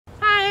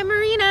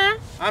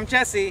I'm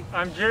Jesse.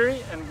 I'm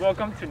Jerry, and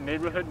welcome to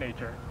Neighborhood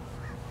Nature.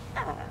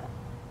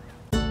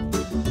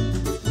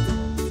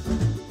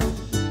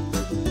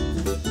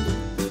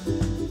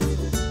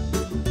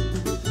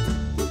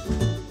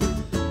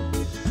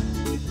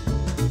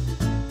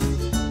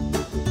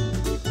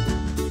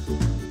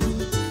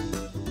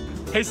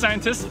 Hey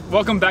scientists,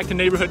 welcome back to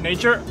Neighborhood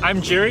Nature.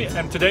 I'm Jerry,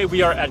 and today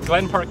we are at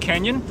Glen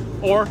Canyon,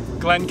 or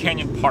Glen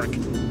Canyon Park,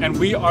 and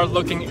we are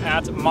looking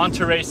at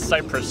Monterey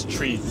Cypress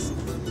trees.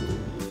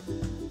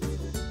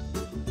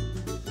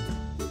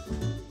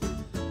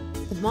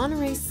 The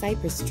Monterey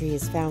Cypress tree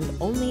is found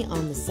only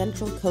on the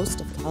central coast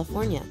of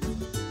California.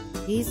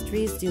 These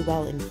trees do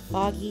well in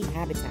foggy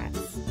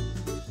habitats.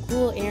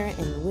 Cool air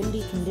and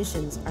windy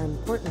conditions are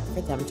important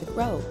for them to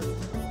grow.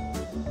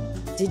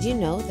 Did you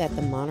know that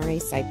the Monterey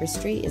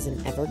Cypress tree is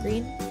an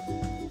evergreen?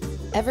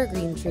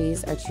 Evergreen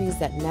trees are trees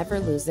that never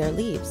lose their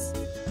leaves.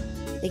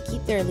 They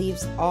keep their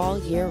leaves all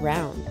year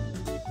round.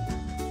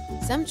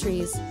 Some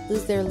trees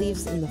lose their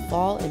leaves in the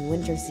fall and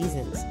winter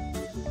seasons.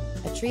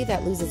 A tree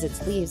that loses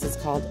its leaves is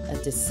called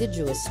a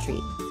deciduous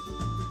tree.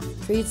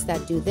 Trees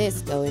that do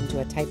this go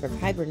into a type of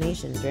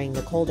hibernation during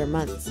the colder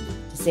months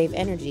to save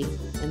energy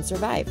and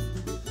survive.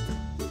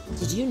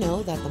 Did you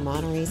know that the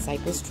Monterey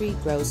Cypress tree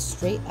grows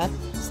straight up,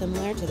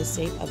 similar to the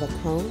shape of a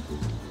cone?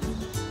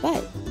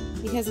 But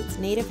because its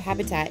native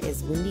habitat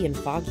is windy and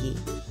foggy,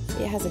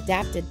 it has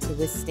adapted to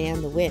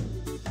withstand the wind.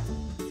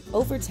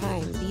 Over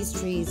time, these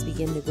trees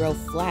begin to grow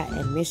flat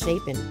and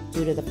misshapen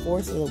due to the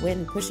force of the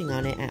wind pushing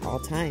on it at all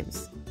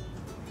times.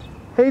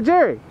 Hey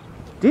Jerry,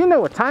 do you know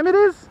what time it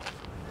is?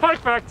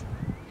 Perfect!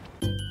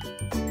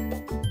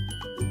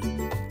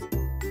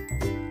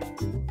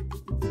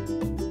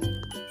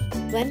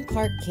 Glen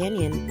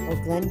Canyon, or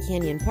Glen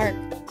Canyon Park,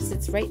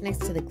 sits right next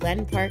to the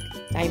Glen Park,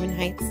 Diamond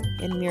Heights,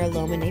 and Mira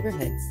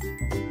neighborhoods.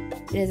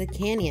 It is a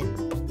canyon,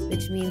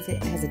 which means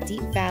it has a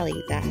deep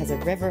valley that has a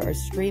river or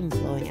stream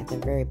flowing at the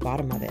very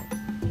bottom of it.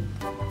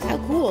 How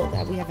cool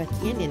that we have a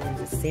canyon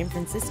in San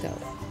Francisco!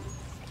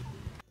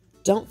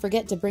 Don't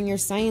forget to bring your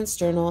science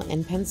journal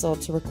and pencil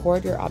to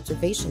record your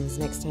observations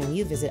next time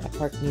you visit a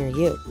park near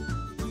you.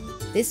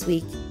 This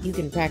week, you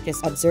can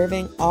practice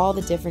observing all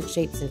the different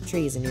shapes of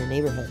trees in your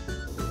neighborhood.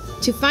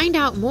 To find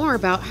out more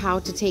about how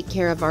to take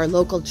care of our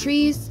local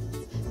trees,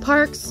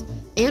 parks,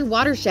 and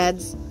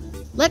watersheds,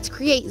 let's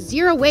create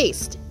zero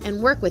waste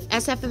and work with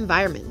SF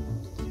Environment.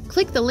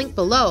 Click the link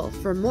below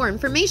for more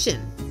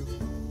information.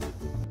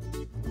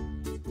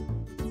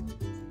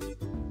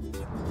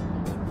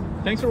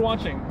 Thanks for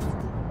watching.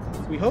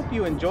 We hope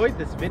you enjoyed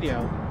this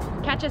video.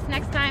 Catch us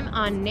next time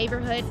on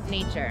Neighborhood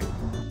Nature.